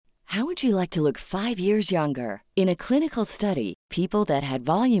How would you like to look 5 years younger? In a clinical study, people that had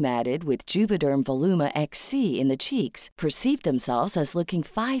volume added with Juvederm Voluma XC in the cheeks perceived themselves as looking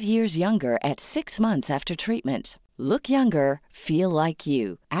 5 years younger at 6 months after treatment. Look younger, feel like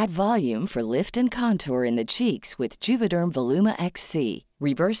you. Add volume for lift and contour in the cheeks with Juvederm Voluma XC.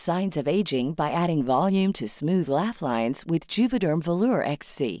 Reverse signs of aging by adding volume to smooth laugh lines with Juvederm Volure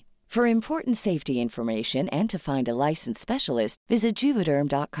XC. For important safety information and to find a licensed specialist, visit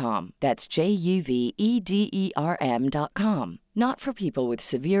Juvederm.com. That's JUVEDERM.com. Not for people with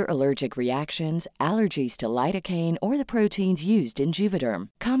severe allergic reactions, allergies to lidocaine, or the proteins used in Juvederm.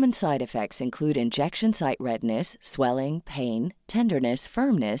 Common side effects include injection site redness, swelling, pain, tenderness,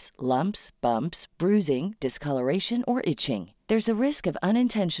 firmness, lumps, bumps, bruising, discoloration, or itching. There's a risk of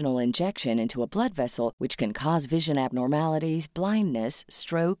unintentional injection into a blood vessel, which can cause vision abnormalities, blindness,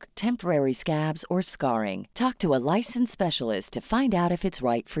 stroke, temporary scabs, or scarring. Talk to a licensed specialist to find out if it's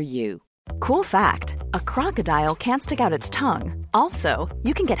right for you. Cool fact, a crocodile can't stick out its tongue. Also,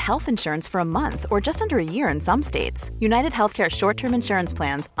 you can get health insurance for a month or just under a year in some states. United Healthcare short-term insurance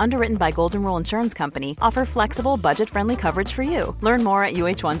plans, underwritten by Golden Rule Insurance Company, offer flexible, budget-friendly coverage for you. Learn more at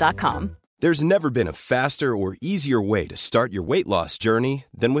uh1.com. There's never been a faster or easier way to start your weight loss journey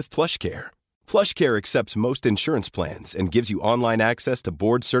than with PlushCare. PlushCare accepts most insurance plans and gives you online access to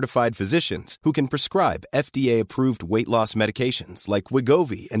board-certified physicians who can prescribe FDA-approved weight loss medications like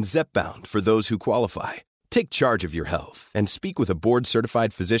Wegovy and Zepbound for those who qualify. Take charge of your health and speak with a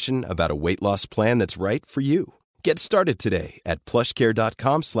board-certified physician about a weight loss plan that's right for you. Get started today at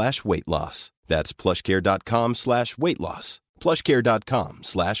plushcare.com/weight-loss. That's plushcare.com/weight-loss.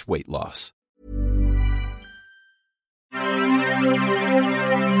 plushcare.com/weight-loss.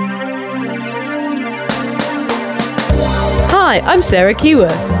 Hi, I'm Sarah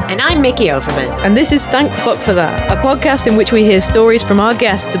Keyworth. And I'm Mickey Overman. And this is Thank Fuck for That, a podcast in which we hear stories from our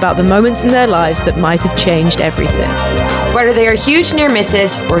guests about the moments in their lives that might have changed everything. Whether they are huge near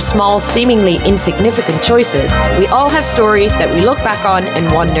misses or small, seemingly insignificant choices, we all have stories that we look back on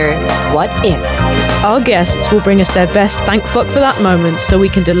and wonder, what if? Our guests will bring us their best Thank Fuck for That moments so we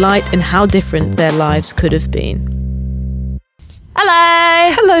can delight in how different their lives could have been.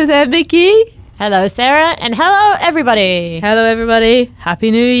 Hello! Hello there, Mickey. Hello, Sarah, and hello, everybody. Hello, everybody.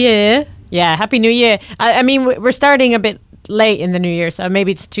 Happy New Year. Yeah, Happy New Year. I mean, we're starting a bit late in the New Year, so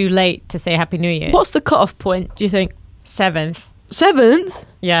maybe it's too late to say Happy New Year. What's the cut-off point, do you think? 7th. 7th?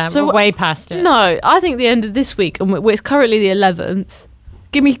 Yeah, so we're way past it. No, I think the end of this week, and it's currently the 11th.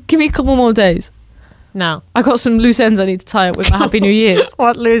 Give me a couple more days. No. I got some loose ends I need to tie up with my Happy New Year's.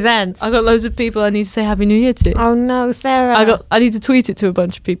 What loose ends? I got loads of people I need to say Happy New Year to. Oh no, Sarah. I need to tweet it to a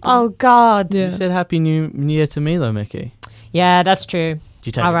bunch of people. Oh God. Yeah. You said Happy New Year to me though, Mickey. Yeah, that's true. Do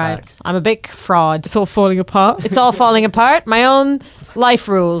you take all it right. back? I'm a big fraud. It's all falling apart. It's all falling apart. My own life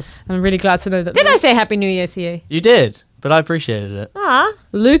rules. I'm really glad to know that. Did I say Happy New Year to you? You did, but I appreciated it. Ah.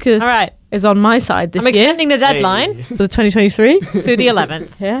 Lucas All right. is on my side this I'm year. extending the deadline For the 2023. to the 11th.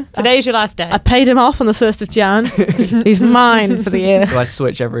 Yeah. Today's your last day. I paid him off on the 1st of Jan. He's mine for the year. Do I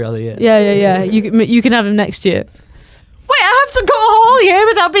switch every other year? Yeah. You can have him next year. Wait, I have to go a whole year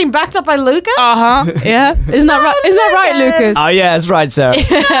without being backed up by Lucas? Yeah. Isn't that right? Isn't that right, Lucas? Oh yeah, that's right, Sarah.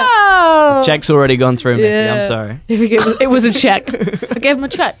 No. Check's already gone through, Mickey. Yeah. I'm sorry. It was a check. I gave him a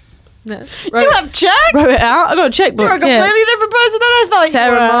check. No. You have check? Wrote it out. I got a checkbook. You're a completely different person than I thought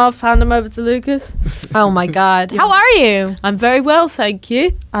Sarah you were. Marv, hand him over to Lucas. Oh my God. How are you? I'm very well, thank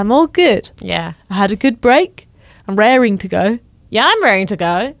you. I'm all good. Yeah. I had a good break. I'm raring to go. Yeah, I'm raring to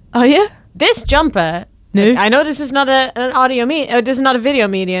go. Oh yeah? This jumper. No. I know this is not an audio this is not a video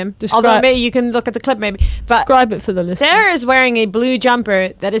medium. Describe- Although maybe you can look at the clip maybe. But Describe it for the listener. Sarah is wearing a blue jumper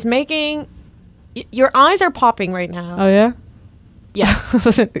that is making your eyes are popping right now. Oh yeah? Yeah.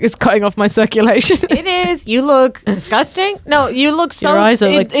 It's cutting off my circulation. It is. You look disgusting. No, you look so... Your eyes are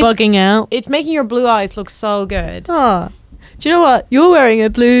bugging out. It's making your blue eyes look so good. Oh. Do you know what? You're wearing a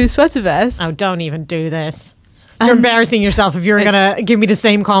blue sweater vest. Oh, don't even do this. You're embarrassing yourself if you're going to give me the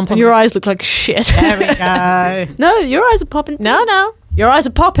same And compliment. your eyes look like shit. There we go. No, your eyes are popping too. No. Your eyes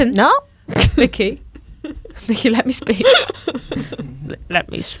are popping. No. Mickey. Mickey, let me speak.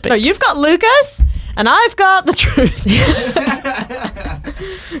 Let me speak. No, you've got Lucas and I've got the truth.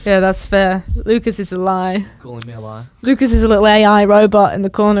 Yeah, that's fair. Lucas is a lie. Calling me a lie. Lucas is a little AI robot in the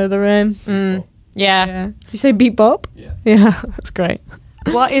corner of the room. Yeah. Did you say beep bop? Yeah. Yeah, that's great.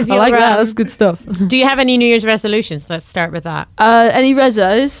 What is I your... like that. That's good stuff. Do you have any New Year's resolutions? Let's start with that. Any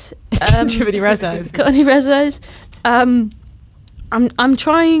rezos? Do you have any rezos? Got any rezos? I'm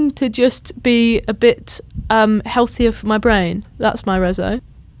trying to just be a bit healthier for my brain. That's my rezo.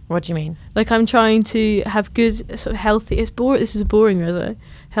 What do you mean? Like I'm trying to have good, sort of healthy. This is a boring reso.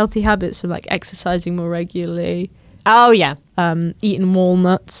 Healthy habits of like exercising more regularly. Oh yeah. Eating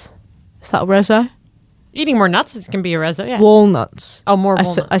walnuts. Is that a reso? Eating more nuts can be a reso, yeah. Walnuts. Oh, more I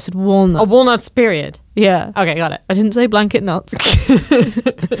walnuts. I said walnuts. Oh, walnuts, period. Yeah. Okay, got it. I didn't say blanket nuts.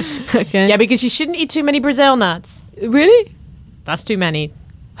 Okay. Yeah, because you shouldn't eat too many Brazil nuts. Really? That's too many.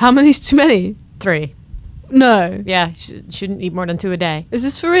 How many's too many? 3. No. Yeah, shouldn't eat more than 2 a day. Is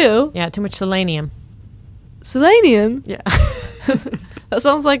this for real? Yeah, too much selenium. Selenium? Yeah. That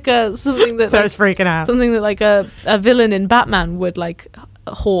sounds like something that So I like, was freaking out. something that like a villain in Batman would like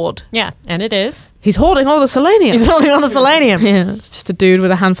hoard. Yeah, and it is. He's hoarding all the selenium. He's holding on to selenium. Yeah, it's just a dude with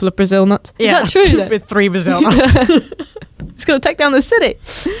a handful of Brazil nuts. Yeah. Is that true then? With 3 Brazil nuts. He's going to take down the city.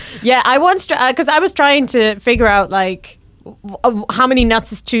 Yeah, I once, because I was trying to figure out like how many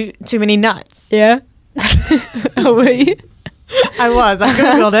nuts is too many nuts. Yeah. Oh, were you? I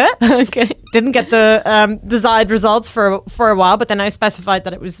googled it. Okay. Didn't get the desired results for a while, but then I specified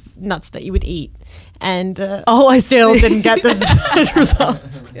that it was nuts that you would eat, and I still didn't get the desired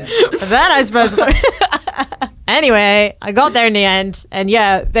results. Yeah. But then I specified. Anyway, I got there in the end, and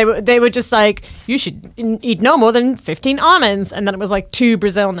yeah, they were just like, you should eat no more than 15 almonds, and then it was like 2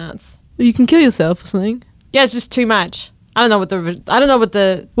 Brazil nuts. You can kill yourself or something. Yeah, it's just too much. I don't know what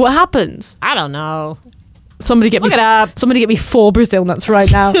the. What happens? I don't know. Somebody get Look me. it up. Somebody get me 4 Brazil nuts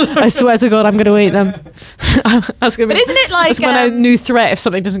right now. I swear to God, I'm going to eat them. That's gonna But isn't it like that's my new threat if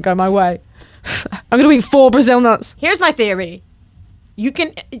something doesn't go my way? I'm going to eat 4 Brazil nuts. Here's my theory. You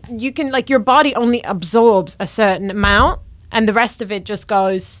can like your body only absorbs a certain amount, and the rest of it just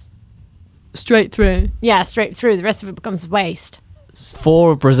goes Straight through. straight through. The rest of it becomes waste.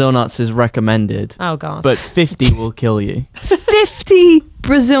 4 Brazil nuts is recommended, Oh god. but 50 will kill you. 50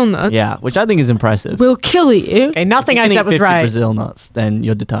 Brazil nuts Yeah, which I think is impressive. will kill you. Okay, nothing If I you can said eat was 50 right. Brazil nuts, then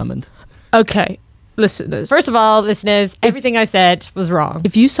you're determined. Okay, listeners. First of all, listeners, everything I said was wrong.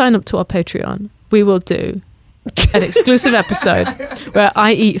 If you sign up to our Patreon, we will do an exclusive episode where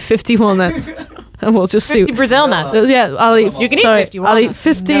I eat 50 walnuts and we'll just 50 see. Brazil nuts. Yeah, I'll eat. You can eat sorry, 50 I'll eat walnuts,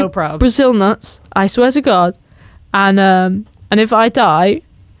 50 no problem. Brazil nuts. I swear to God, and if I die,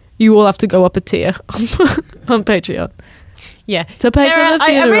 you all have to go up a tier on Patreon Yeah. to pay Sarah, for the I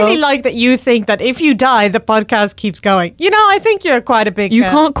funeral. really like that you think that if you die, the podcast keeps going. You know, I think you're quite a big. You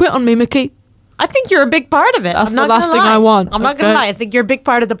can't quit on me, Mickey. I think you're a big part of it. That's I'm the not last gonna thing lie. I want, I'm not gonna okay? lie. I think you're a big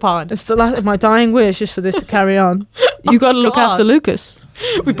part of the pod. It's the last. My dying wish is for this to carry on. You got to look God. after Lucas.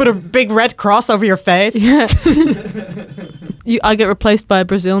 We put a big red cross over your face. Yeah. I get replaced by a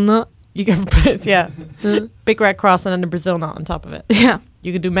Brazil nut. You get yeah, big red cross and then the Brazil nut on top of it. Yeah.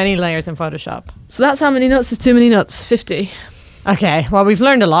 You could do many layers in Photoshop. So that's how many nuts is too many nuts. 50. Okay, well we've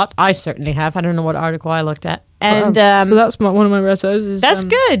learned a lot. I certainly have. I don't know what article I looked at. And so that's one of my resos. Is, that's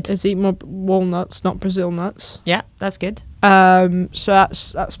good. Is eat more walnuts, not Brazil nuts. Yeah, that's good. So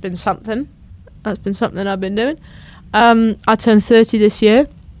that's been something. That's been something I've been doing. I turned 30 this year.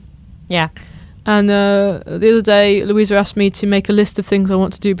 Yeah. And the other day, Louisa asked me to make a list of things I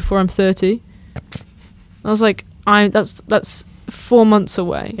want to do before I'm 30. I was like, that's 4 months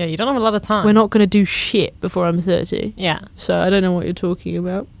away. Yeah, you don't have a lot of time. We're not going to do shit before I'm 30. Yeah. So I don't know what you're talking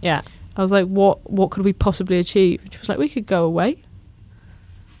about. Yeah. I was like, what could we possibly achieve? She was like, we could go away.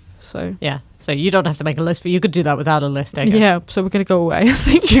 So Yeah. So you don't have to make a list, but you could do that without a list, I guess. yeah, so we're going to go away, I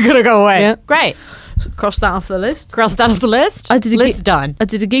think. You're going to go away. Yeah. Great. So cross that off the list. Cross that off the list. I did a list done. I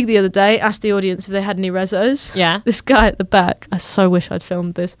did a gig the other day, asked the audience if they had any resos. Yeah. This guy at the back, I so wish I'd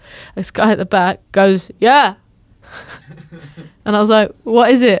filmed this. This guy at the back goes, yeah. And I was like,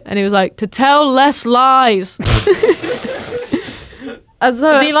 what is it? And he was like, to tell less lies. And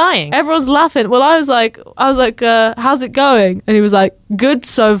so Is he lying? everyone's laughing. Well, I was like, how's it going? And he was like, good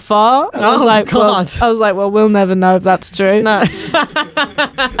so far. And I was Oh, like, God. well, we'll never know if that's true. No. And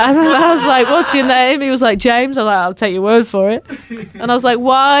then I was like, what's your name? He was like, James. I was like, I'll take your word for it. And I was like,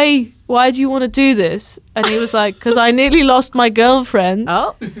 why do you want to do this? And he was like, because I nearly lost my girlfriend.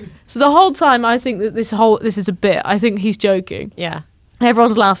 Oh. So the whole time I think that this is a bit. I think he's joking. Yeah.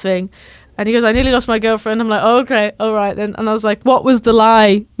 Everyone's laughing. And he goes, I nearly lost my girlfriend. I'm like, oh, okay, all right then. And I was like, what was the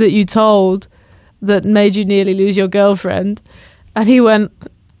lie that you told that made you nearly lose your girlfriend? And he went,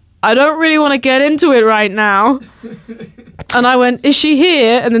 I don't really want to get into it right now. And I went, is she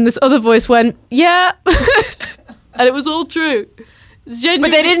here? And then this other voice went, yeah. And it was all true. Genuinely.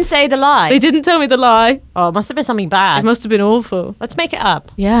 But they didn't say the lie. They didn't tell me the lie. Oh, it must have been something bad. It must have been awful. Let's make it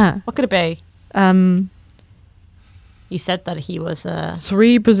up. Yeah. What could it be? He said that he was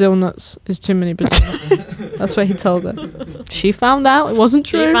 3 Brazil nuts is too many Brazil nuts. That's what he told her. She found out it wasn't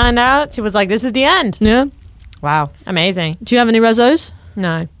true. She found out. She was like, this is the end. Yeah. Wow. Amazing. Do you have any resos?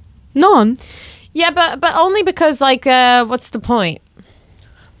 No. None? Yeah, but only because, like, what's the point?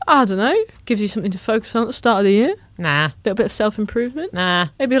 I don't know. Gives you something to focus on at the start of the year. Nah. A little bit of self-improvement. Nah.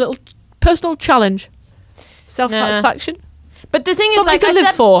 Maybe a little personal challenge. Self-satisfaction. But the thing is, Something like, to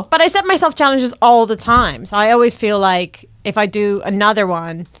live for. But I set myself challenges all the time. So I always feel like if I do another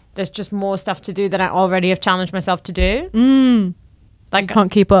one, there's just more stuff to do than I already have challenged myself to do. Like, You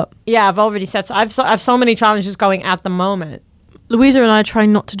can't keep up. yeah, I've already set. I've so many challenges going at the moment. Louisa and I try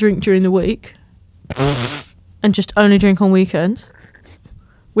not to drink during the week, and just only drink on weekends.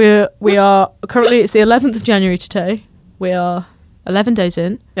 We are currently, it's the 11th of January today. We are 11 days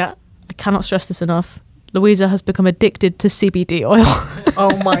in. Yeah. I cannot stress this enough. Louisa has become addicted to CBD oil.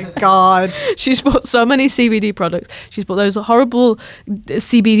 Oh my god. She's bought so many CBD products. She's bought those horrible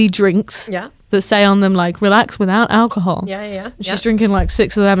CBD drinks Yeah. that say on them, like, relax without alcohol. Yeah. She's drinking like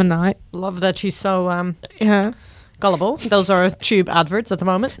 6 of them a night. Love that she's so Yeah. gullible. Those are tube adverts at the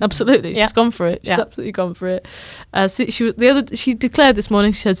moment. Absolutely, Yeah. she's gone for it. She's Yeah. absolutely gone for it. She declared this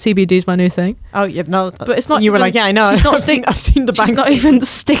morning. She said CBD is my new thing, Oh yeah, no. but it's not. You were even- like, yeah, I know. She's not I've seen the She's bank. not even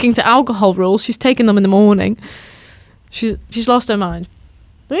sticking to alcohol rules. She's taking them in the morning. She's lost her mind.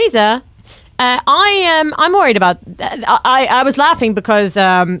 Louisa, I'm worried about. I was laughing because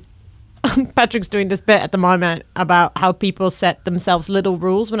Patrick's doing this bit at the moment about how people set themselves little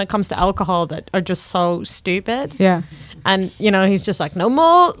rules when it comes to alcohol that are just so stupid. Yeah. And, you know, he's just like, no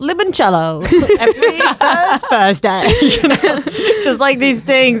more limoncello every third Thursday. You know? Just like these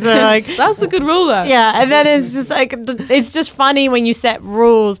things are like... That's a good rule, though. Yeah, and then it's just like, it's just funny when you set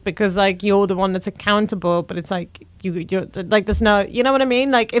rules because, like, you're the one that's accountable, but it's like, you're like, there's no... You know what I mean?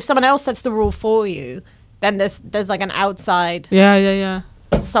 Like, if someone else sets the rule for you, then there's like an outside... Yeah.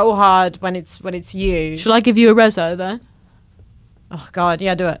 It's so hard when it's you. Shall I give you a reso then? Oh, God,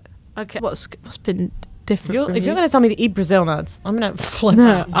 yeah, do it. Okay. What's been different? If you're going to tell me to eat Brazil nuts, I'm going to flip No,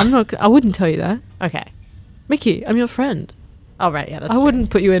 out. I'm not. I wouldn't tell you that, Okay. Mickey. I'm your friend. Oh, right, yeah, that's I true.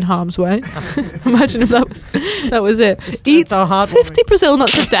 wouldn't put you in harm's way. Imagine if that was it. Eat so hard for 50 Brazil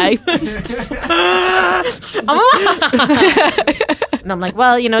nuts a day. And I'm like,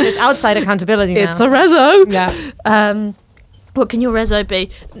 well, you know, there's outside accountability now. It's a reso. Yeah. What can your reso be?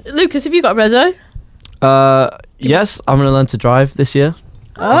 Lucas, have you got a reso? Yes, I'm going to learn to drive this year.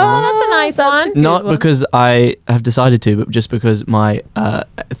 Oh, that's a nice one. Not because I have decided to, but just because my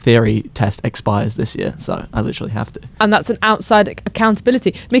theory test expires this year. So I literally have to. And that's an outside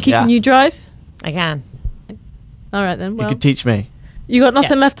accountability. Mickey, Yeah. can you drive? I can. All right then. You Well, could teach me. you got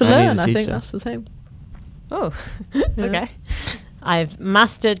nothing Yeah. left to I need learn. a I think teacher. that's the thing. Oh, okay. I've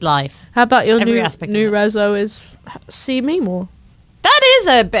mastered life. How about your Every new aspect of new it. reso is see me more? That is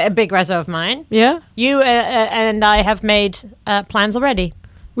a big reso of mine. Yeah, You and I have made plans already.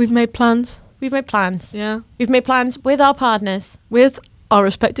 we've made plans. We've made plans. Yeah, We've made plans with our partners, with our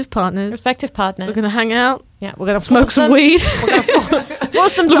respective partners. respective partners. We're gonna hang out, yeah, we're gonna smoke force some them- weed.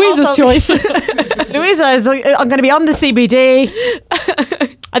 Force them to Louisa's also- choice. Louisa is I'm going to be on the CBD.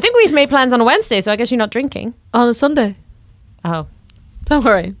 I think we've made plans on a Wednesday, so I guess you're not drinking. On a Sunday. Oh, Don't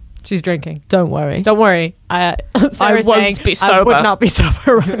worry. she's drinking. Don't worry. Don't worry. Sarah's won't saying, be I sober. would not be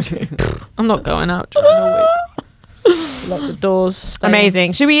sober around you. I'm not going out during the week. Lock the doors. stay in.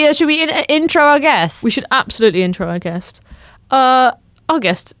 Amazing. Should we intro our guest? We should absolutely intro our guest. Our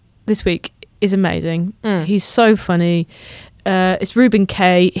guest this week is amazing. He's so funny. It's Reuben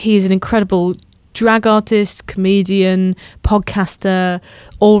Kaye. He's an incredible drag artist, comedian, podcaster,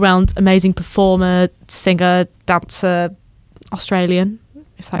 all-round amazing performer, singer, dancer, Australian,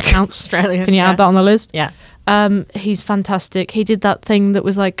 if that counts. Australian, Can you yeah. add that on the list? Yeah. He's fantastic. He did that thing that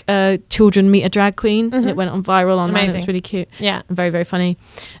was like children meet a drag queen, and it went on viral online. It Amazing. was really cute. Yeah. And very, very funny.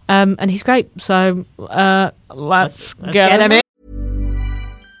 And he's great. So let's get Get him in.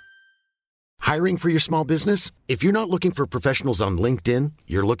 Hiring for your small business? If you're not looking for professionals on LinkedIn,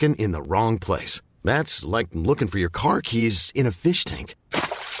 you're looking in the wrong place. That's like looking for your car keys in a fish tank.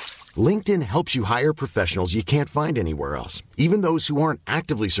 LinkedIn helps you hire professionals you can't find anywhere else, even those who aren't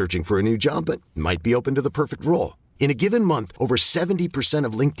actively searching for a new job but might be open to the perfect role. In a given month, over 70%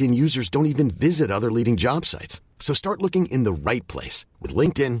 of LinkedIn users don't even visit other leading job sites. So start looking in the right place. With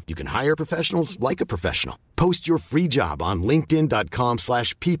LinkedIn, you can hire professionals like a professional. Post your free job on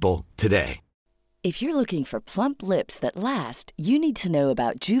linkedin.com/people today. If you're looking for plump lips that last, you need to know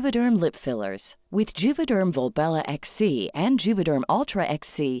about Juvederm lip fillers. With Juvederm Volbella XC and Juvederm Ultra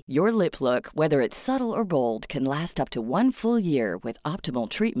XC, your lip look, whether it's subtle or bold, can last up to 1 full year with optimal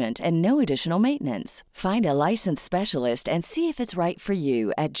treatment and no additional maintenance. Find a licensed specialist and see if it's right for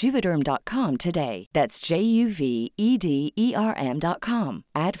you at Juvederm.com today. That's JUVEDERM.com.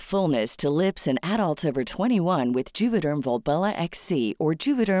 Add fullness to lips in adults over 21 with Juvederm Volbella XC or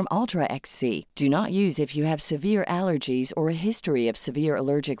Juvederm Ultra XC. Do not use if you have severe allergies or a history of severe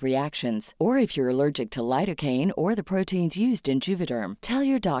allergic reactions, or if you're allergic to lidocaine or the proteins used in Juvederm. Tell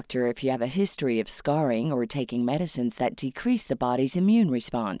your doctor if you have a history of scarring or taking medicines that decrease the body's immune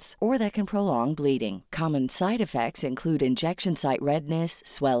response or that can prolong bleeding. Common side effects include injection site redness,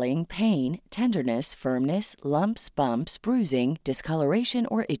 swelling, pain, tenderness, firmness, lumps, bumps, bruising, discoloration,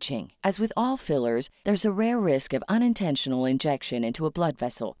 or itching. As with all fillers, there's a rare risk of unintentional injection into a blood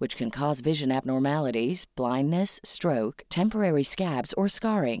vessel, which can cause vision abnormalities, blindness, stroke, temporary scabs, or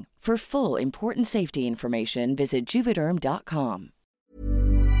scarring. For full, important safety information, visit Juvederm.com.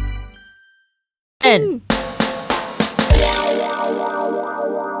 And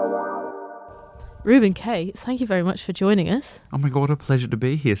Reuben, Kaye, thank you very much for joining us. Oh my God, what a pleasure to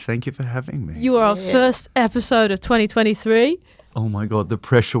be here. Thank you for having me. You are our first episode of 2023. Oh my God, the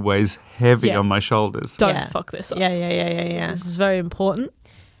pressure weighs heavy on my shoulders. Don't fuck this up. Yeah. This is very important.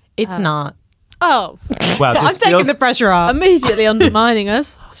 It's not. Oh, Wow, I'm taking the pressure off. immediately undermining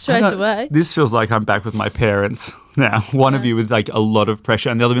us straight away. This feels like I'm back with my parents now. One of you with like a lot of pressure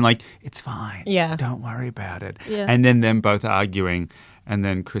and the other being like, it's fine. Yeah. Don't worry about it. Yeah. And then them both arguing and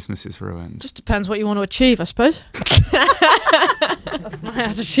then Christmas is ruined. Just depends what you want to achieve, I suppose. That's my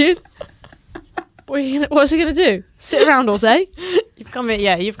attitude. What's he going to do? Sit around all day? You've come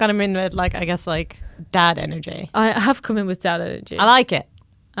in with like, I guess like dad energy. I have come in with dad energy. I like it.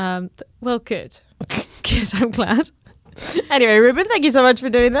 Well, good. Good, I'm glad. Anyway, Reuben, thank you so much for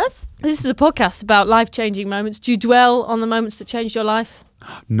doing this. This is a podcast about life-changing moments. Do you dwell on the moments that changed your life?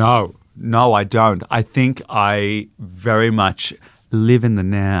 No, I don't. I think I very much live in the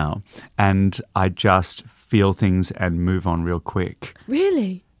now and I just feel things and move on real quick.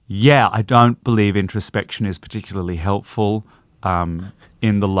 Really? Yeah, I don't believe introspection is particularly helpful in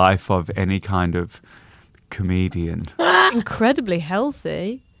the life of any kind of comedian. Incredibly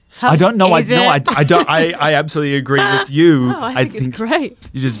healthy. I don't know. I it? don't. I absolutely agree with you. No, I think it's great.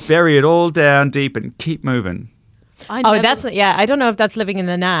 You just bury it all down deep and keep moving. I don't know if that's living in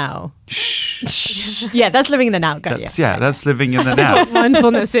the now. Yeah, that's living in the now. That's living in the now.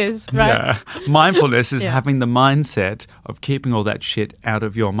 Mindfulness is, right? Yeah. Mindfulness is having the mindset of keeping all that shit out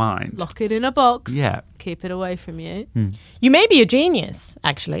of your mind. Lock it in a box. Yeah. Keep it away from you. You may be a genius,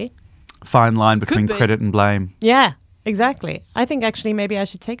 actually. Fine line between be. credit and blame. Yeah, exactly. I think actually maybe I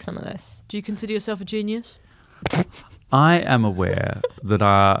should take some of this. Do you consider yourself a genius? I am aware that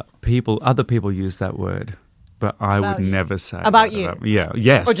other people use that word, but I About would you. never say About that you?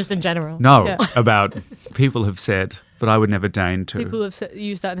 Yes. Or just in general? No, Yeah. about people have said, but I would never deign to. People have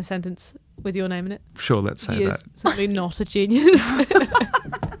used that in a sentence with your name in it. Sure, let's say He that. is certainly not a genius.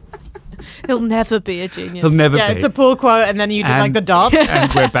 He'll never be a genius. He'll never Yeah, be. it's a pull quote and then you do like And- the dot.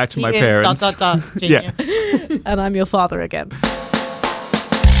 And we're back to my He is parents. Genius. And I'm your father again.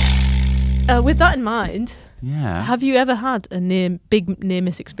 With that in mind, Yeah. have you ever had a big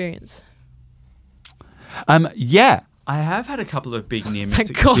near-miss experience? Yeah. I have had a couple of big near-miss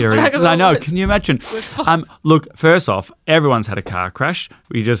Thank God. experiences. I know. We're- Can you imagine? Look, first off, everyone's had a car crash.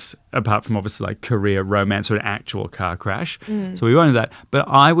 We just, apart from obviously like career romance or an actual car crash. So we won't do that. But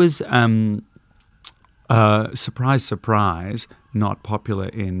I was, surprise, not popular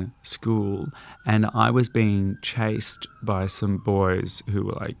in school. And I was being chased by some boys who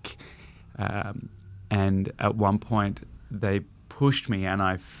were like, and at one point they pushed me and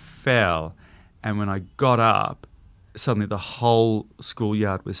I fell. And when I got up, suddenly the whole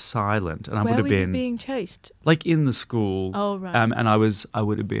schoolyard was silent, and I Where would have were you been being chased? like in the school. Oh, right. And I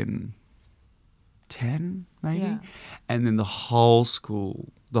would have been 10 maybe, Yeah. and then the whole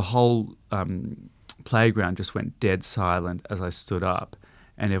school, the whole playground just went dead silent as I stood up,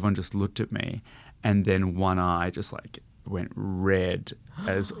 and everyone just looked at me, and then one eye just like went red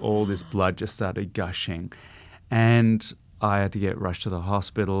as all this blood just started gushing, and I had to get rushed to the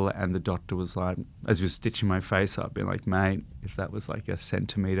hospital, and the doctor was like, as he was stitching my face up, being like, mate, if that was like a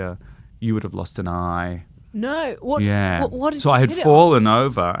centimetre, you would have lost an eye. No. What? Yeah. What did so you I had hit it fallen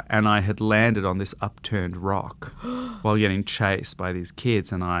over, and I had landed on this upturned rock while getting chased by these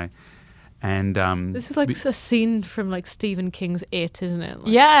kids, and This is like a scene from like Stephen King's It, isn't it?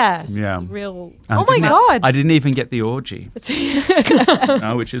 Like, Yes. yeah. Real. Oh my God. I didn't even get the orgy,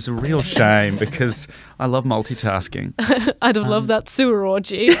 no, which is a real shame because I love multitasking. I'd have loved that sewer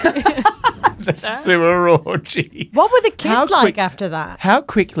orgy. The sewer orgy. What were the kids How like quick- after that? How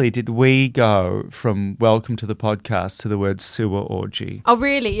quickly did we go from welcome to the podcast to the word sewer orgy? Oh,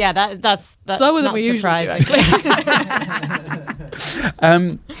 really? Yeah, that's Slower than not we usually do, surprising.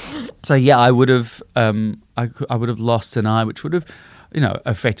 So yeah, I would have I would have lost an eye, which would have,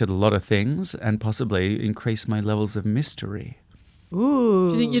 affected a lot of things and possibly increased my levels of mystery. Ooh.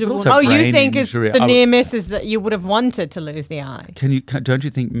 Do you think you'd have Also won? Oh, you brain think it's injury. the I would- near miss is that you would have wanted to lose the eye? Don't you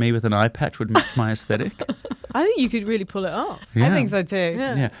think me with an eye patch would match my aesthetic? I think you could really pull it off. I think so too.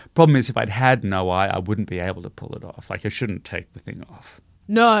 Yeah. Yeah. Problem is, if I'd had no eye, I wouldn't be able to pull it off. Like, I shouldn't take the thing off.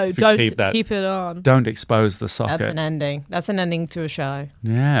 No, If you don't keep that- keep it on. Don't expose the socket. That's an ending. That's an ending to a show.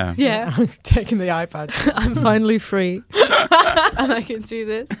 Yeah. Yeah, Taking the iPad. I'm finally free, and I can do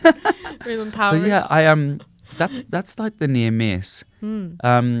this. Really So empowering. yeah, I that's like the near miss. And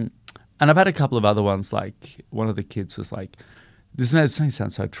I've had a couple of other ones. Like, one of the kids was like, "This makes me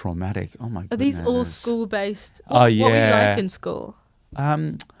sound so traumatic." Oh my god! Are these all school based? Oh, What were you yeah. like in school?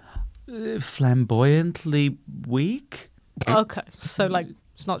 Flamboyantly weak. Okay, so like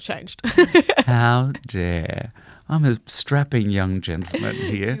it's not changed. How dare! I'm a strapping young gentleman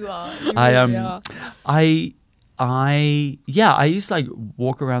here. You are. You I really are. I used to like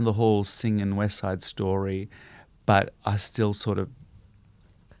walk around the halls singing West Side Story, but I still sort of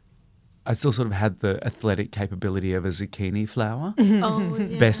had the athletic capability of a zucchini flower, Oh,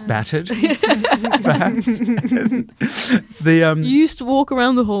 yeah. best battered, perhaps. You used to walk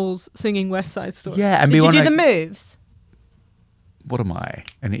around the halls singing West Side Story. Yeah, and Did be you one do like, the moves? What am I,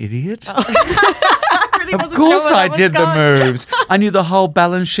 an idiot? Really Of wasn't course sure where I that was did the going. moves. I knew the whole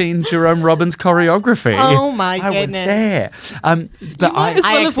Balanchine Jerome Robbins choreography. Oh, my I was goodness. there. You But might as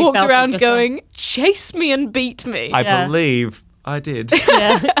I well have actually walked felt it around just going, "Chase me and beat me." I Yeah. believe I did.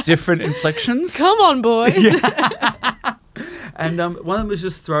 Different inflections. Come on, boy. And one of them was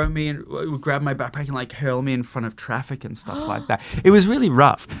just throwing me and would grab my backpack and like hurl me in front of traffic and stuff like that. It was really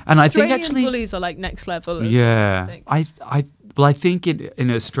rough. And I think Australian actually, bullies are like next level. as well, yeah, I think. I think in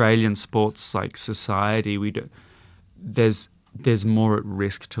Australian sports like society, there's more at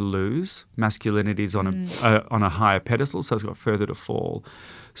risk to lose. Masculinity's on a higher pedestal, so it's got further to fall.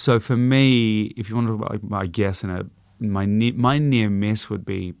 So for me, if you want to talk about my guess my near miss would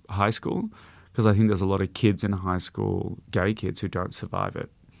be high school, because I think there's a lot of kids in high school, gay kids, who don't survive it.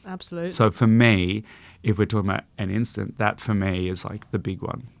 Absolutely. So for me, if we're talking about an instant, that for me is like the big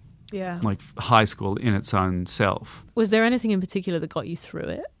one. Yeah. Like high school in its own self. Was there anything in particular that got you through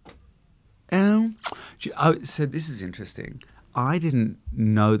it? So this is interesting. I didn't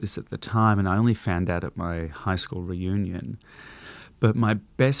know this at the time, and I only found out at my high school reunion. But my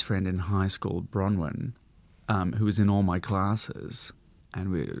best friend in high school, Bronwyn, who was in all my classes, and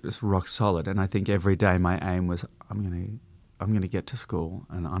we were just rock solid. And I think every day my aim was, I'm gonna get to school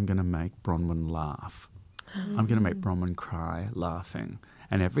and I'm gonna make Bronwyn laugh. I'm gonna make Bronwyn cry laughing.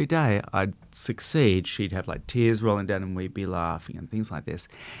 And every day I'd succeed. She'd have like tears rolling down, and we'd be laughing and things like this.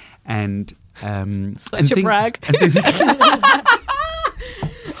 And Such a brag.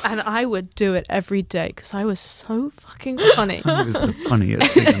 And I would do it every day because I was so fucking funny. I was the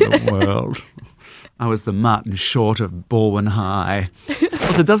funniest thing in the world. I was the Martin Short of Balwyn High.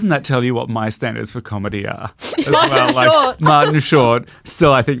 Also, doesn't that tell you what my standards for comedy are? As Martin like Short. Martin Short,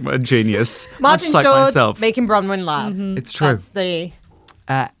 still I think a genius. Martin much like Short myself. making Bronwyn laugh. It's true. That's the...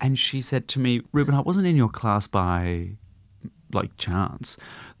 And she said to me, Reuben, I wasn't in your class by like chance.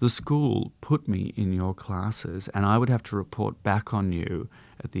 The school put me in your classes, and I would have to report back on you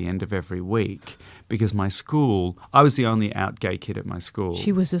at the end of every week because my school, I was the only out gay kid at my school.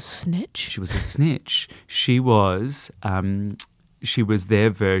 She was a snitch. She was a snitch. She was their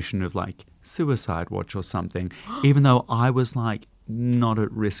version of like Suicide Watch or something. Even though I was like not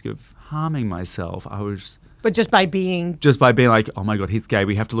at risk of harming myself, I was But just by being... just by being like, oh my God, he's gay.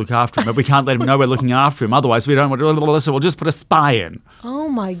 We have to look after him, but we can't let him know we're looking after him. Otherwise, we don't want to. So we'll just put a spy in. Oh,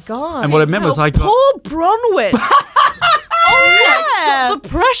 my God. And what it meant was like, Poor Bronwyn. yeah. The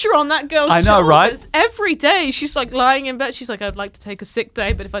pressure on that girl's I know, shoulders. right? Every day she's like lying in bed. She's like, I'd like to take a sick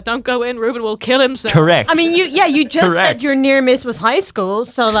day, but if I don't go in, Reuben will kill himself. correct. I mean, you just Correct. said your near miss was high school,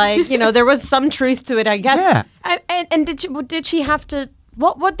 so like, there was some truth to it, I guess. Yeah. And did she have to?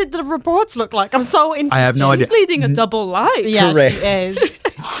 What did the reports look like? I'm so interested. I have no idea. She's leading a double life. Yeah, Correct. she is.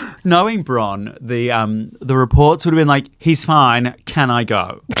 Knowing Bron, the reports would have been like, he's fine. Can I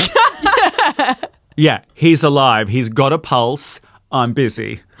go? Yeah, he's alive. He's got a pulse. I'm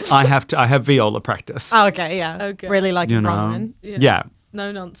busy. I have viola practice. Oh, okay, yeah. Okay. Really like you know? Bronwyn. Yeah.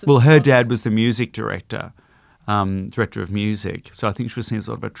 No nonsense. Well, her dad was the music director. Director of music. So I think she was seen as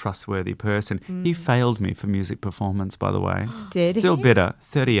sort of a trustworthy person. He failed me for music performance, by the way. Did Still he? bitter.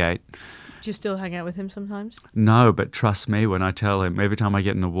 38. Do you still hang out with him sometimes? No, but trust me when I tell him, every time I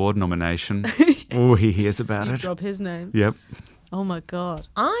get an award nomination, he hears about You it. drop his name. Yep. Oh my God.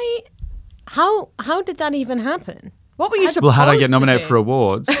 How did that even happen? What were you supposed to do? Well, how do I get nominated for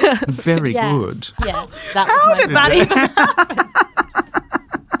awards? Very Yes, good. Yes. How did that even happen?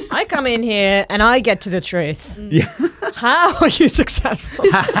 I come in here and I get to the truth. Yeah. How are you successful?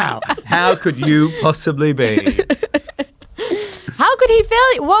 How could you possibly be? How could he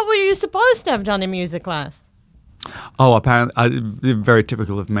fail? What were you supposed to have done in music class? Oh, apparently, very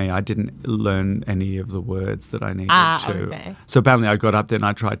typical of me. I didn't learn any of the words that I needed to. Okay. So apparently, I got up there and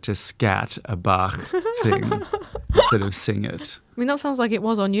I tried to scat a Bach thing instead of sing it. I mean, that sounds like it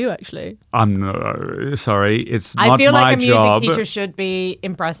was on you, actually. I'm sorry, it's not I feel my like a music job. teacher should be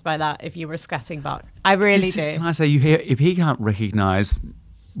impressed by that if you were scatting Bach. I really do. Can I say, if he can't recognise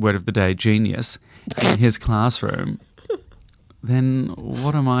Word of the Day genius in his classroom, then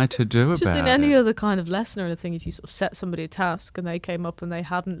what am I to do Just about in any it? other kind of lesson or anything, if you sort of set somebody a task and they came up and they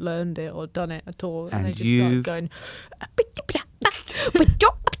hadn't learned it or done it at all, and they just started going,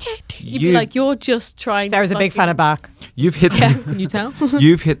 you'd be like, you're just trying. Sarah's to a big fan of Bach. You've hit Can you tell?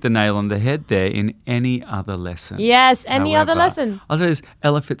 you've hit the nail on the head there. In any other lesson, Yes, any other However, lesson. I'll tell you this: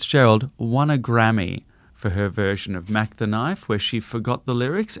 Ella Fitzgerald won a Grammy for her version of Mac the Knife, where she forgot the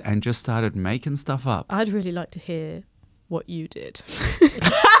lyrics and just started making stuff up. I'd really like to hear what you did.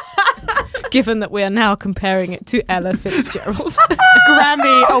 Given that we are now comparing it to Ella Fitzgerald's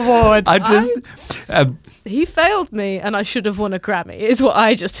Grammy Award. I just he failed me and I should have won a Grammy, is what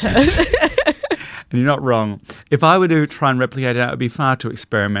I just heard. and you're not wrong. If I were to try and replicate it, it would be far too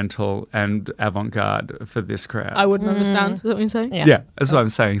experimental and avant-garde for this crowd. I wouldn't understand. Is that what you're saying? Yeah, that's what I'm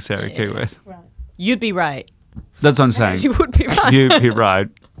saying, Sarah Keyworth. You'd be right. That's what I'm saying. You would be right. You'd be right.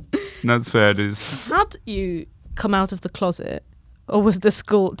 That's fair. It is. Had you come out of the closet, or was the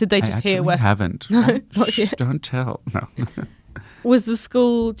school? Did they just hear West? Haven't. No, not Shh, yet. don't tell. No. Was the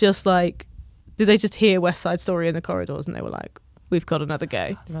school just like? Did they just hear West Side Story in the corridors and they were like, "We've got another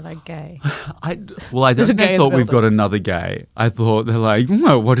gay"? Not like gay. I There's a don't think gay they in thought the we've got building. another gay. I thought they're like,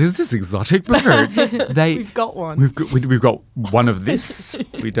 "Whoa, what is this exotic bird?" We've got one. We've got one of this.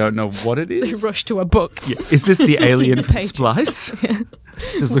 We don't know what it They is. rushed to a book. Yeah. Is this the alien The from pages. Splice?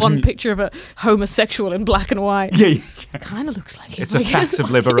 Just One looking- picture of a homosexual in black and white. Yeah, yeah. Kind of looks like him. It's a I guess. fax of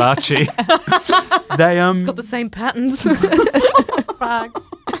Liberace. They It's got the same patterns.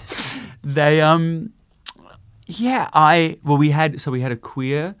 we had a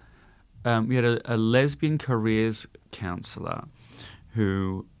queer, we had a lesbian careers counselor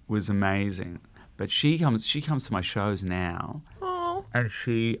who was amazing, but she comes to my shows now, and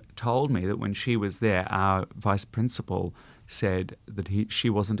she told me that when she was there, our vice principal said that she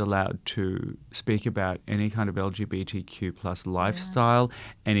wasn't allowed to speak about any kind of LGBTQ plus lifestyle,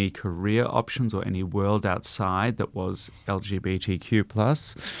 any career options, or any world outside that was LGBTQ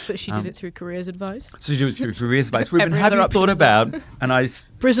plus. But she did it through careers advice. So she did it through careers advice. Reuben, Every have other you thought option is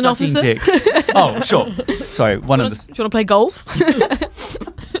about Prison sucking officer? dick? Oh, sure. Sorry, one Do of you the want to play golf?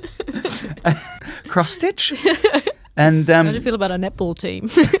 cross stitch. And How do you feel about our netball team?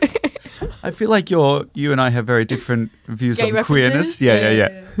 I feel like you and I have very different views Gay on references? queerness. Yeah.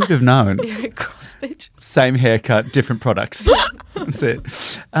 Who'd have known? Cross stitch. Same haircut, different products. That's it.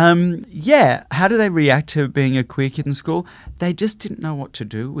 How do they react to being a queer kid in school? They just didn't know what to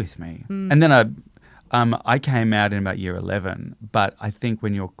do with me. And then I came out in about year 11. But I think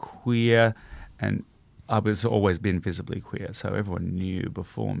when you're queer, and I was always been visibly queer, so everyone knew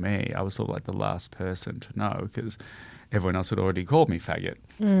before me. I was sort of like the last person to know because everyone else had already called me faggot.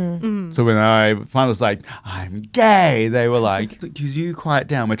 So when I finally was like, I'm gay, they were like, could you quiet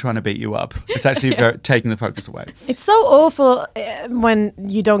down? We're trying to beat you up. It's actually taking the focus away. It's so awful when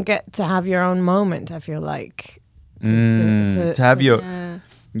you don't get to have your own moment, I feel like. To have your... Yeah.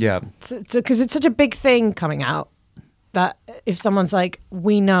 Yeah. Because it's such a big thing coming out that if someone's like,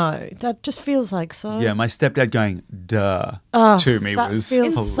 we know, that just feels like so... Yeah, my stepdad going, duh, to me that was...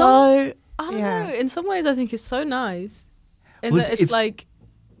 feels hilarious. so... I don't Yeah. know. In some ways, I think it's so nice. In Well, that it's- it's like,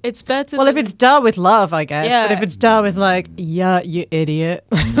 it's better. Well, if than- it's duh with love, I guess. Yeah. But if it's duh with like, yeah, you idiot.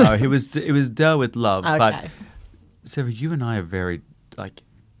 No, it was duh with love. Okay. But Sarah, you and I are very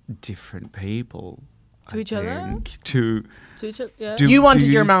different people. To each other? To to each other, yeah. do, You wanted do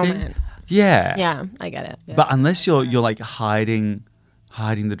your think- moment. Yeah. Yeah, I get it. But unless you're like hiding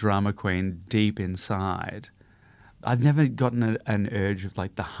the drama queen deep inside, I've never gotten an urge of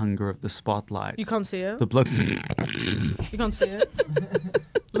like the hunger of the spotlight. You can't see it. The blood. You can't see it.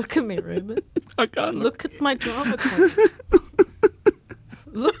 Look at me, Reuben. I can't Look at my drama queen.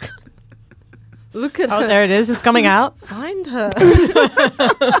 Look. Look at Oh, her. there it is. It's coming out. Find her.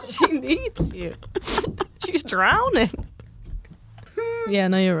 She needs you. She's drowning. Yeah,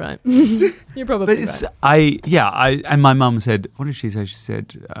 no, you're right. You're probably But it's and my mum said, what did she say? She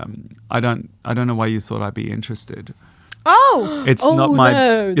said, I don't know why you thought I'd be interested. Oh. It's Oh, not my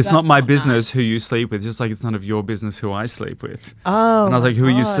no, it's that's not my not business nice. who you sleep with, just like it's none of your business who I sleep with. Oh. And I was like, who are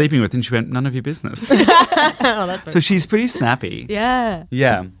you God. sleeping with? And she went, none of your business. Oh, that's So she's pretty snappy. Yeah.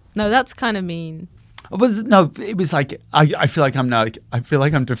 Yeah. No, that's kind of mean. It was like I feel like I'm now. I feel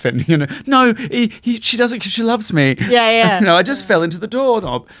like I'm defending her. No, she does it because she loves me. Yeah. No, I just fell into the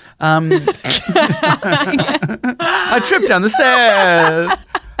doorknob. I tripped down the stairs.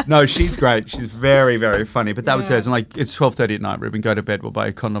 No, she's great. She's very, very funny. But that was hers. And like, it's 12:30 at night. Reuben, go to bed. We'll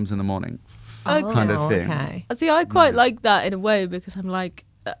buy condoms in the morning. Kind of thing. Okay. See, I quite like that in a way because I'm like,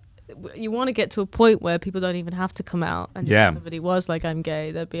 you want to get to a point where people don't even have to come out. And Yeah. if somebody was like, I'm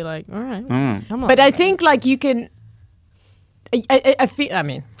gay, they'd be like, all right, Mm. come on. But I think like you can. I feel. I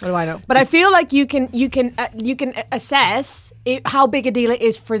mean, what do I know? But I feel like you can assess how big a deal it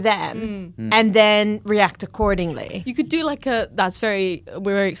is for them, and then react accordingly. you could do like we're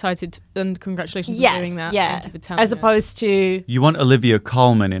very excited and congratulations Yes, on doing that. yeah. Thank you for telling As us. opposed to, You want Olivia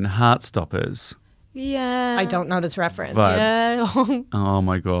Colman in Heartstoppers? Yeah. I don't know this reference. But Yeah. oh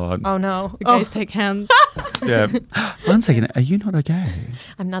my god. Oh no, The gays take hands. Yeah. One second. Are you not a gay?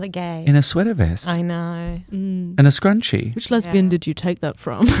 I'm not a gay. In a sweater vest I know. and a scrunchie? Which lesbian Yeah. did you take that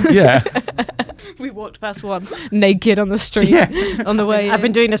from? Yeah. We walked past one naked on the street Yeah. on the way. I've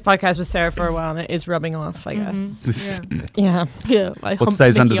been doing this podcast with Sarah for a while, and it is rubbing off. I guess. Yeah. Yeah, like What hump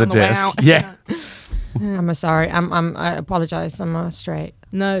stays under Mickey the on way desk? out. Yeah. I'm sorry. I apologize. I'm straight.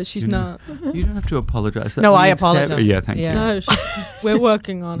 No, she's not. You don't have to apologize. No, We I accept- apologize. Yeah, thank Yeah. No, we're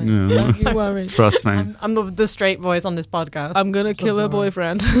working on it. Yeah. Don't you worry. you. Trust me. I'm the straight voice on this podcast. I'm gonna kill her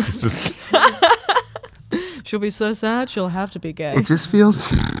boyfriend. It's just- She'll be so sad. She'll have to be gay. it just feels.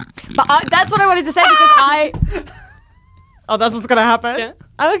 But that's what I wanted to say because I. Oh, that's what's gonna happen. Yeah.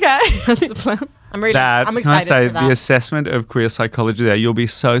 Okay. That's the plan. I'm really. That, I'm can I excited say for that. the assessment of queer psychology there? You'll be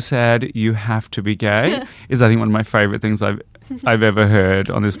so sad. You have to be gay. Is I think one of my favorite things I've ever heard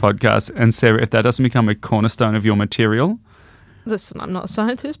on this podcast. And Sarah, if that doesn't become a cornerstone of your material, Listen, I'm not a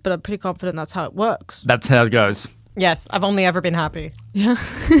scientist, but I'm pretty confident that's how it works. that's how it goes. Yes, I've only ever been happy. Yeah.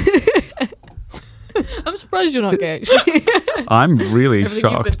 I'm surprised you're not gay. Actually. I'm really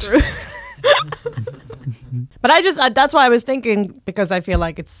Everything you've been shocked. through. But that's why I was thinking because I feel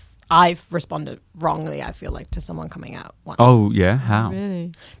like I've responded wrongly. I feel like to someone coming out once. Oh yeah, how?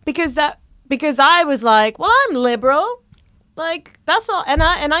 Really? because I was like, well, I'm liberal, like that's all, and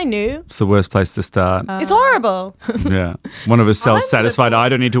I knew It's the worst place to start. it's horrible. Yeah, one of us self-satisfied. I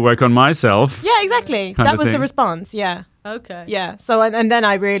don't need to work on myself. Yeah, exactly. Kind That of was the thing. response. Yeah, Okay. yeah. So and then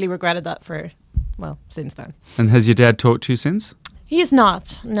I really regretted that since then. And has your dad talked to you since? He is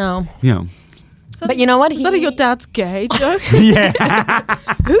not. No, Yeah. but you know what? Is that your dad's gay joke? Yeah.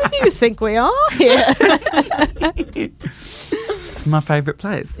 Who do you think we are here? It's my favourite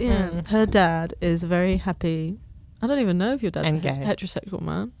place. Yeah. Her dad is very happy. I don't even know if your dad's And a gay. heterosexual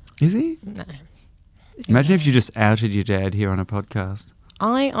man. Is he? No. Imagine if you just outed your dad here on a podcast.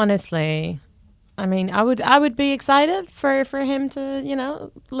 I honestly, I mean, I would be excited for him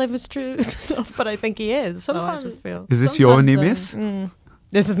to, live his true self, but I think he is. So I Sometimes- just feel. Is this your near Sometimes, miss?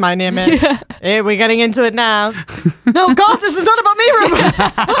 This is my near miss. Hey, we're getting into it now. No, God, this is not about me, Reuben.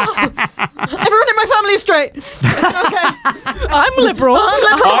 Everyone in my family is straight. Okay. I'm liberal.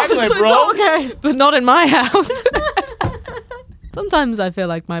 I'm So it's liberal. all okay. But not in my house. Sometimes I feel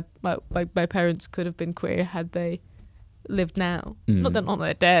like my parents could have been queer had they lived now. Not that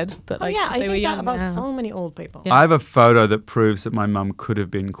they're dead, but Oh, like yeah, if I they were think young that about now. so many old people. Yeah. I have a photo that proves that my mum could have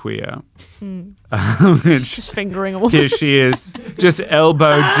been queer. Just fingering a woman. Here she is, just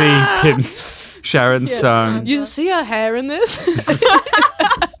elbow deep in Sharon Stone. You see her hair in this?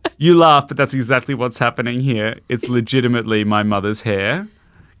 You laugh, but that's exactly what's happening here. It's legitimately my mother's hair.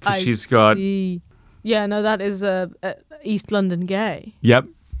 'Cause she's got, see. Yeah, no, that is East London gay. yep.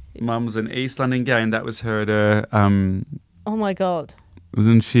 Mum was an East London gay, and that was her at a, Oh my god.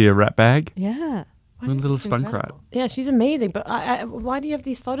 wasn't she a rat bag? Yeah. A little spunk rat. Yeah, she's amazing. But why do you have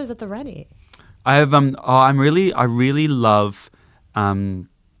these photos at the ready? I have I really love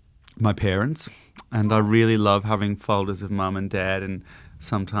my parents, and I really love having folders of mum and dad, and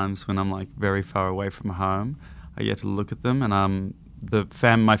sometimes when I'm like very far away from home, I get to look at them, and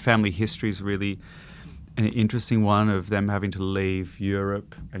my family history is really an interesting one of them having to leave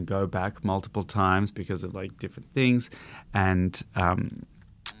Europe and go back multiple times because of like different things, and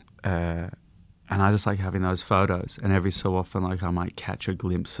I just like having those photos, and every so often like I might catch a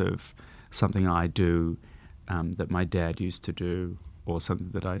glimpse of something I do that my dad used to do, or something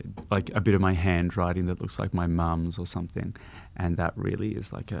that I like, a bit of my handwriting that looks like my mum's or something, and that really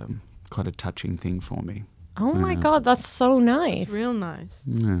is like quite a touching thing for me. Oh my God, that's so nice. It's real nice.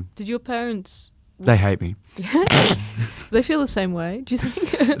 Yeah. Did your parents? They hate me. They feel the same way. Do you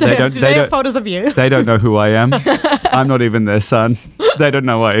think? Do they have photos of you? They don't know who I am. I'm not even their son. They don't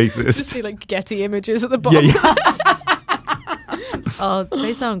know I Just exist. see like Getty images at the bottom. Yeah. Oh,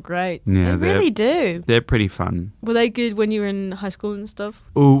 they sound great. Yeah, They really do. They're pretty fun. Were they good when you were in high school and stuff?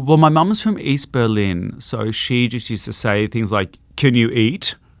 Oh, well, my mum's from East Berlin, so she just used to say things like, "Can you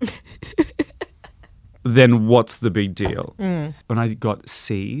eat?" Then what's the big deal? When I got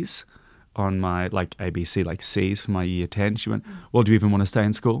C's on my like ABC, like C's for my year 10, she went, "Well, do you even want to stay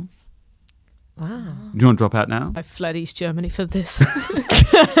in school? Wow. Do you want to drop out now?" I fled East Germany for this.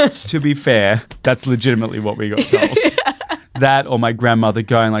 To be fair, that's legitimately what we got told. That, or my grandmother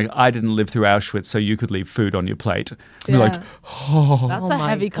going like, "I didn't live through Auschwitz, so you could leave food on your plate." And you're like, "Oh, That's Oh a my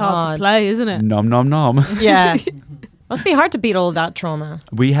heavy card God. to play, isn't it? nom nom nom." Yeah. Must be hard to beat all of that trauma.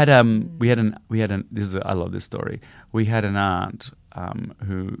 We had this is I love this story. We had an aunt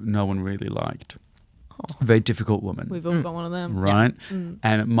who no one really liked. A very difficult woman. We've all got one of them. Right?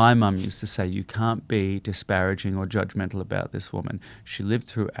 And my mum used to say, "You can't be disparaging or judgmental about this woman. She lived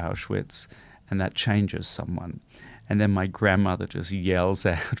through Auschwitz, and that changes someone." And then my grandmother just yells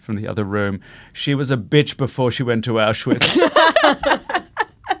out from the other room, "She was a bitch before she went to Auschwitz."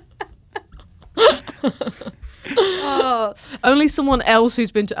 Oh, only someone else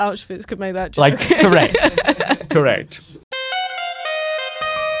who's been to Auschwitz could make that joke. Like, correct. Correct.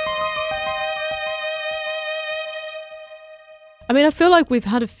 I mean, I feel like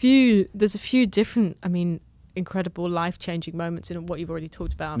there's a few different, incredible life-changing moments in what you've already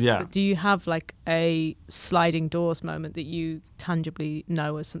talked about. Yeah. But do you have like a sliding doors moment that you tangibly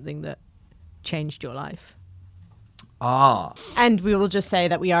know as something that changed your life? And we will just say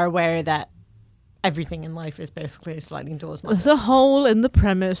that we are aware that everything in life is basically a sliding doors moment. There's a hole in the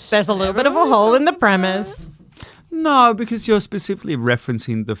premise. There's a little bit of a hole in the premise. No, because you're specifically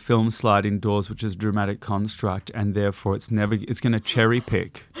referencing the film Sliding Doors, which is a dramatic construct, and therefore it's going to cherry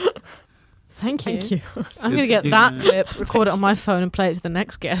pick. Thank you. Thank you. I'm going to get that clip, record it on my phone, and play it to the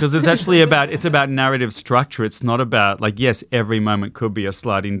next guest. Because it's actually about narrative structure. It's not about, like, yes, every moment could be a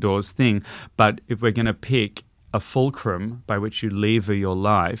sliding doors thing, but if we're going to pick a fulcrum by which you lever your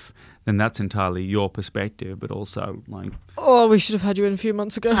life, then that's entirely your perspective, but also like... Oh, we should have had you in a few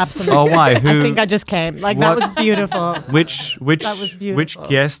months ago. Absolutely. Oh, why? Who? I think I just came. Like, What? that was beautiful. Which That was beautiful. which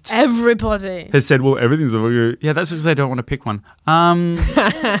guest Everybody. has said, well, everything's... Yeah, that's because they don't want to pick one.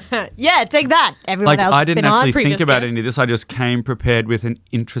 Yeah, take that. Everyone Like, else. I didn't been on actually previous think about guests. any of this. I just came prepared with an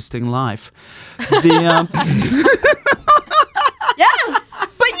interesting life. The, Yes,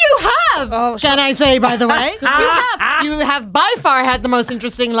 but you have. Oh, Can I say, by the way, you have by far had the most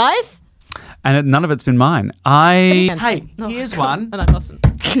interesting life. and none of it's been mine. Hey, No, here's I can't, one. and I mustn't.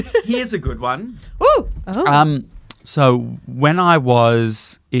 Here's a good one. Woo! Oh. So when I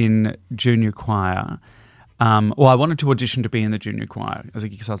was in junior choir, I wanted to audition to be in the junior choir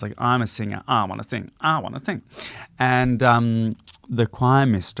because I was like, I'm a singer. I want to sing. And the choir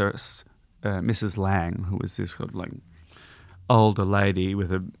mistress, Mrs. Lang, who was this sort of like older lady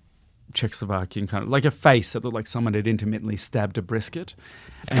with a Czechoslovakian kind of like a face that looked like someone had intermittently stabbed a brisket.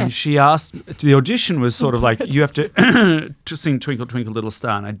 And she asked, the audition was sort of like, you have to sing Twinkle, Twinkle, Little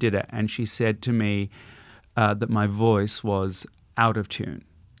Star. And I did it. And she said to me that my voice was out of tune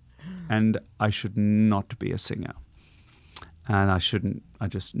and I should not be a singer. And I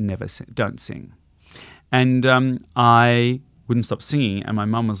just never don't sing. And I wouldn't stop singing. And my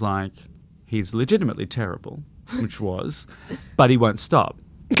mum was like, he's legitimately terrible, which was, but he won't stop.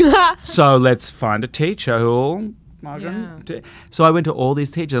 So let's find a teacher who will... So I went to all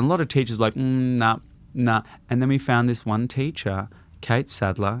these teachers, and a lot of teachers were like, nah. And then we found this one teacher, Kate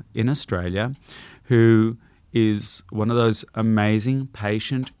Sadler, in Australia, who is one of those amazing,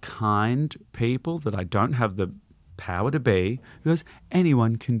 patient, kind people that I don't have the power to be, who goes,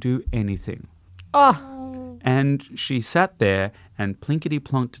 anyone can do anything. Oh, And she sat there and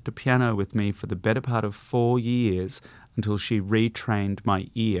plinkety-plonked at the piano with me for the better part of 4 years until she retrained my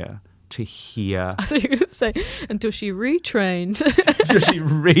ear to hear. I thought you were going to say, until she retrained. Until she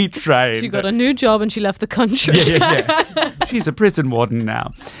retrained. She got a new job and she left the country. Yeah. She's a prison warden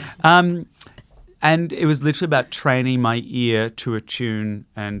now. And it was literally about training my ear to attune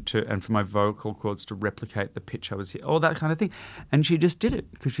and for my vocal cords to replicate the pitch I was hearing, all that kind of thing. And she just did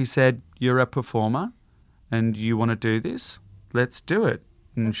it because she said, you're a performer and you want to do this? Let's do it.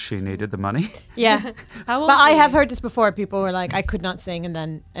 and she needed the money. Yeah. How old But I were have you? heard this before. People were like, I could not sing, and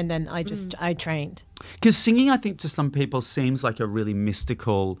then I trained. Because singing, I think, to some people seems like a really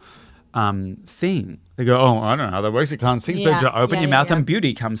mystical thing. They go, "Oh, I don't know how that works. You can't sing, but Yeah. you open Yeah, your yeah, mouth yeah. and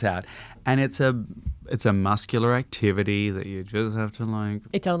beauty comes out." And it's a muscular activity that you just have to like.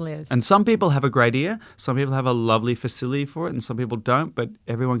 It totally is. And some people have a great ear. Some people have a lovely facility for it, and some people don't. But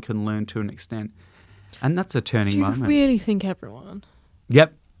everyone can learn to an extent, and that's a turning Do you moment. really think everyone?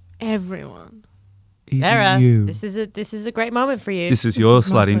 Yep. Everyone. Even Sarah, you. this is a great moment for you. This is your my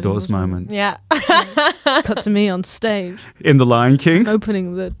sliding sliding doors doors moment. yeah. Cut to me on stage In The Lion King.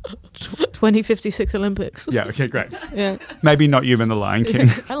 opening the 2056 Olympics. Yeah. Okay. Great. Yeah. Maybe not you in The Lion King.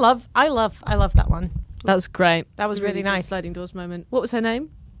 I love that one. That was great. That was It's a really good nice. sliding doors moment. What was her name?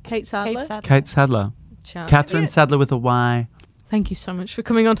 Kate Sadler. Kate Sadler. Kate Sadler. Chat. Catherine Sadler with a Y. Thank you so much for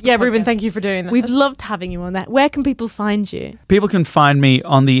coming on to the Yeah, Reuben, podcast. thank you for doing that. We've loved having you on that. Where can people find you? People can find me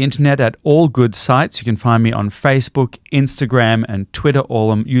on the internet at all good sites. You can find me on Facebook, Instagram, and Twitter,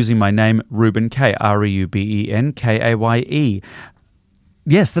 all using my name, Reuben Kaye, ReubenKaye.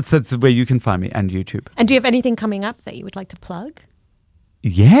 Yes, that's where you can find me, and YouTube. And do you have anything coming up that you would like to plug?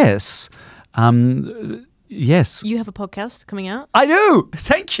 Yes. Yes. You have a podcast coming out. I do.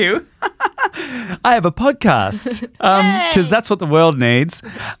 Thank you. I have a podcast because that's what the world needs.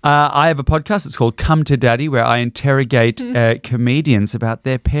 I have a podcast. It's called Come to Daddy, where I interrogate comedians about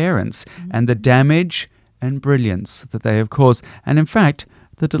their parents and the damage and brilliance that they have caused. And in fact,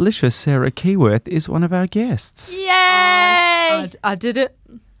 the delicious Sarah Keyworth is one of our guests. Yay! I did it.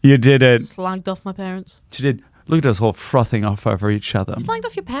 You did it. Slagged off my parents. She did. Look at us all frothing off over each other. Slagged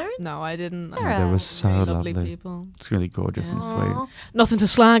off your parents? No, I didn't. Sarah. They were so Really lovely. lovely people. It's really gorgeous and sweet. Aw. Nothing to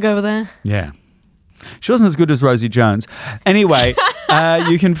slag over there. Yeah. She wasn't as good as Rosie Jones. Anyway,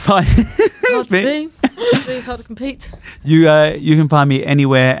 you can find Hard to me. be. It's hard to compete. You can find me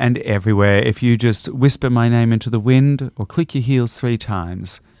anywhere and everywhere if you just whisper my name into the wind or click your heels 3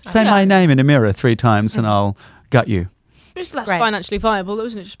 times. Say my name in a mirror 3 times and I'll gut you. That's Right. financially viable, though,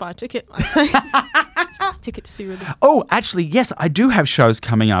 isn't it? Just buy a ticket. I'd say. Ticket to see Reuben. Oh, actually, yes, I do have shows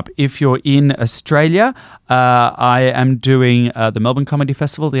coming up. If you're in Australia, I am doing the Melbourne Comedy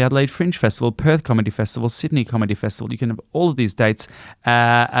Festival, the Adelaide Fringe Festival, Perth Comedy Festival, Sydney Comedy Festival. You can have all of these dates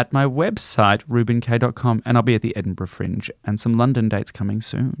at my website, reubenkay.com, and I'll be at the Edinburgh Fringe and some London dates coming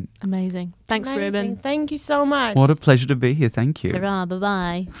soon. Amazing. Thanks, Amazing. Reuben. Thank you so much. What a pleasure to be here. Thank you. Ta-ra,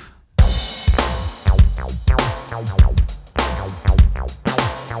 bye-bye.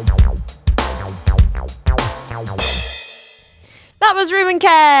 That was Reuben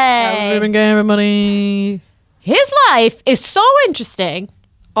Kaye. Reuben Kaye, everybody. His life is so interesting.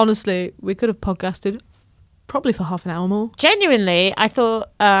 Honestly, we could have podcasted probably for half an hour more. Genuinely, I thought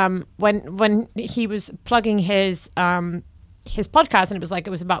when he was plugging his podcast and it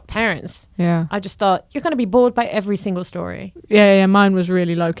was about parents, Yeah. I just thought you're going to be bored by every single story Yeah, mine was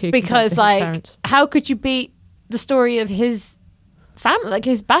really low-key. because how could you beat the story of his family, like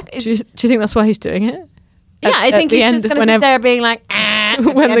his back? Do you think that's why he's doing it? Yeah, I think he's just going to sit there being like,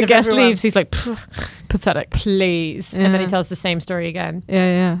 when the guest leaves, he's like, pathetic. please, and then he tells the same story again.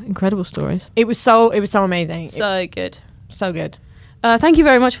 Yeah. Incredible stories. It was so amazing. So good. So good. Thank you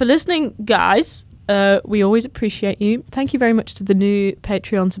very much for listening, guys. We always appreciate you. Thank you very much to the new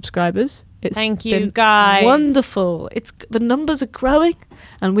Patreon subscribers. It's Thank you, been guys. wonderful. The numbers are growing,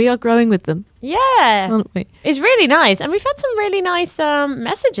 and we are growing with them, Yeah, aren't we? it's really nice, and we've had some really nice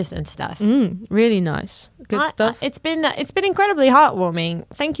messages and stuff. Really nice. Good stuff. It's been incredibly heartwarming.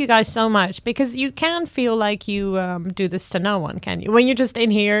 Thank you guys so much, because you can feel like you do this to no one, can you? When you're just in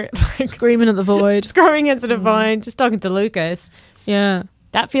here like, Screaming at the void. scrolling into the void, just talking to Lucas. Yeah.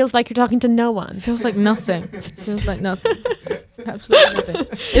 That feels like you're talking to no one. Feels like nothing. Feels like nothing. Absolutely nothing.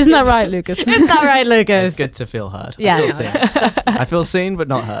 Isn't that right, Lucas? Is that right, Lucas? It's good to feel heard. Yeah, I feel seen. I feel seen but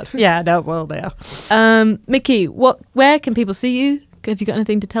not heard. Yeah, no, well, there. Mickey, where can people see you? Have you got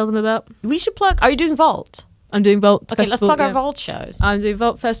anything to tell them about? We should plug. Are you doing Vault? I'm doing Vault Okay, Festival. let's plug our yeah. Vault shows. I'm doing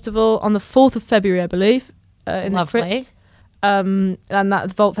Vault Festival on the 4th of February, I believe, in the Lovely. Crypt. And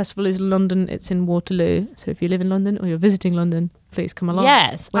that Vault Festival is London. It's in Waterloo. So if you live in London or you're visiting London, please come along.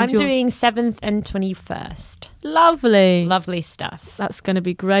 Yes, When's I'm yours? doing 7th and 21st. Lovely. Lovely stuff. That's going to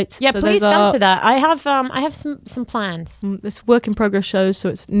be great. Yeah, So please those come are to that. I have some plans. This work in progress shows, so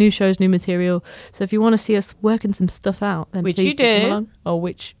it's new shows, new material. So if you want to see us working some stuff out, then Which please you do come do. along. Or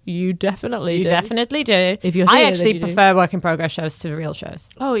which you definitely You do. definitely do. If you're I here, actually then you do. prefer work in progress shows to real shows.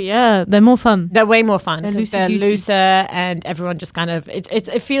 Oh yeah, they're more fun. They're way more fun They're because they're loosey-goosey. looser and everyone just kind of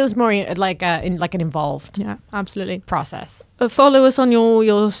it feels more like an involved Yeah, absolutely. process. Follow us on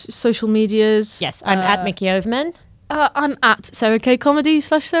your social medias. Yes, I'm at Mickey Overman. I'm at Sarah K Comedy /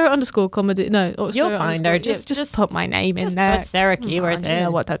 Sarah_comedy. No, or You'll Sarah find her. underscore- Just put my name in just there. put Sarah keyword You in.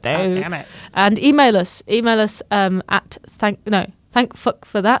 know what to do. God damn it. And email us. At thankfuck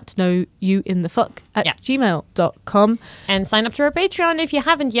for that. No, you in the fuck at gmail.com. And sign up to our Patreon if you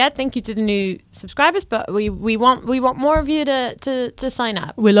haven't yet. Thank you to the new subscribers, but we want more of you to sign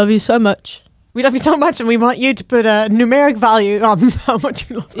up. We love you so much. We love you so much, and we want you to put a numeric value on how much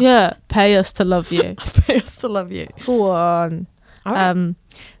you love us. Yeah, pay us to love you. Pay us to love you. Go on. All right.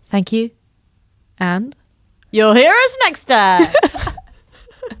 Thank you. And You'll hear us next time.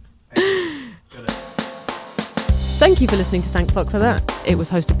 thank you for listening to Thank Fuck for That. It was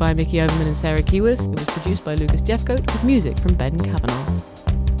hosted by Mickey Overman and Sarah Keyworth. It was produced by Lucas Jeffcoat with music from Ben Kavanagh.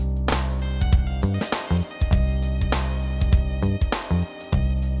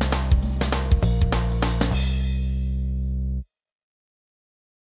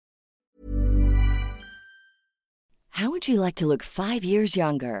 How would you like to look 5 years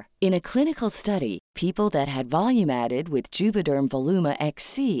younger? In a clinical study, people that had volume added with Juvederm Voluma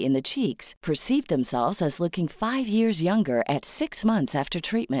XC in the cheeks perceived themselves as looking 5 years younger at 6 months after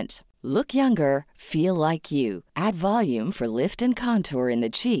treatment. Look younger, feel like you. Add volume for lift and contour in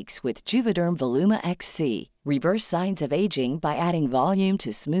the cheeks with Juvederm Voluma XC. Reverse signs of aging by adding volume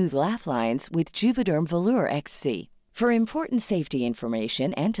to smooth laugh lines with Juvederm Volure XC. For important safety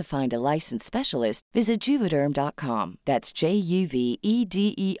information and to find a licensed specialist, visit Juvederm.com. That's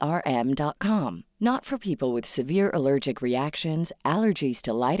JUVEDERM.com. Not for people with severe allergic reactions, allergies to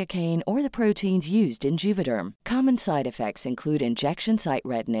lidocaine, or the proteins used in Juvederm. Common side effects include injection site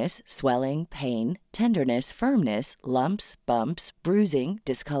redness, swelling, pain, tenderness, firmness, lumps, bumps, bruising,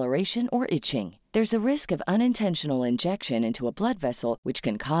 discoloration, or itching. There's a risk of unintentional injection into a blood vessel, which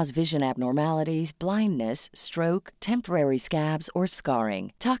can cause vision abnormalities, blindness, stroke, temporary scabs, or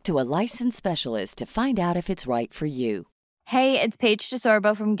scarring. Talk to a licensed specialist to find out if it's right for you. Hey, it's Paige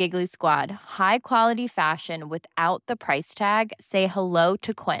DeSorbo from Giggly Squad. High quality fashion without the price tag. Say hello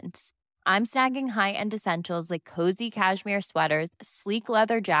to Quince. I'm snagging high-end essentials like cozy cashmere sweaters, sleek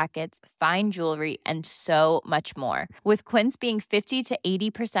leather jackets, fine jewelry, and so much more. With Quince being 50 to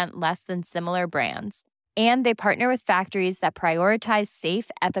 80% less than similar brands. And they partner with factories that prioritize safe,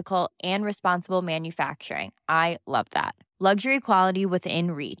 ethical, and responsible manufacturing. I love that. Luxury quality within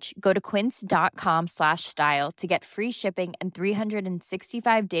reach. Go to quince.com/style to get free shipping and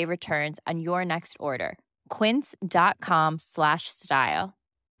 365-day returns on your next order. Quince.com/style.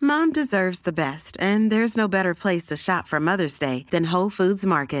 Mom deserves the best, and there's no better place to shop for Mother's Day than Whole Foods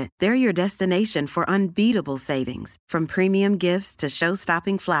Market. They're your destination for unbeatable savings, from premium gifts to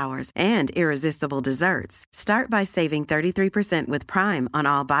show-stopping flowers and irresistible desserts. Start by saving 33% with Prime on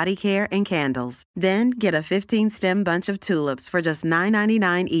all body care and candles. Then get a 15-stem bunch of tulips for just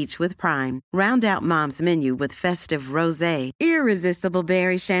 $9.99 each with Prime. Round out Mom's menu with festive rosé, irresistible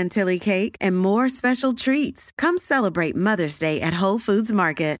berry chantilly cake, and more special treats. Come celebrate Mother's Day at Whole Foods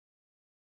Market.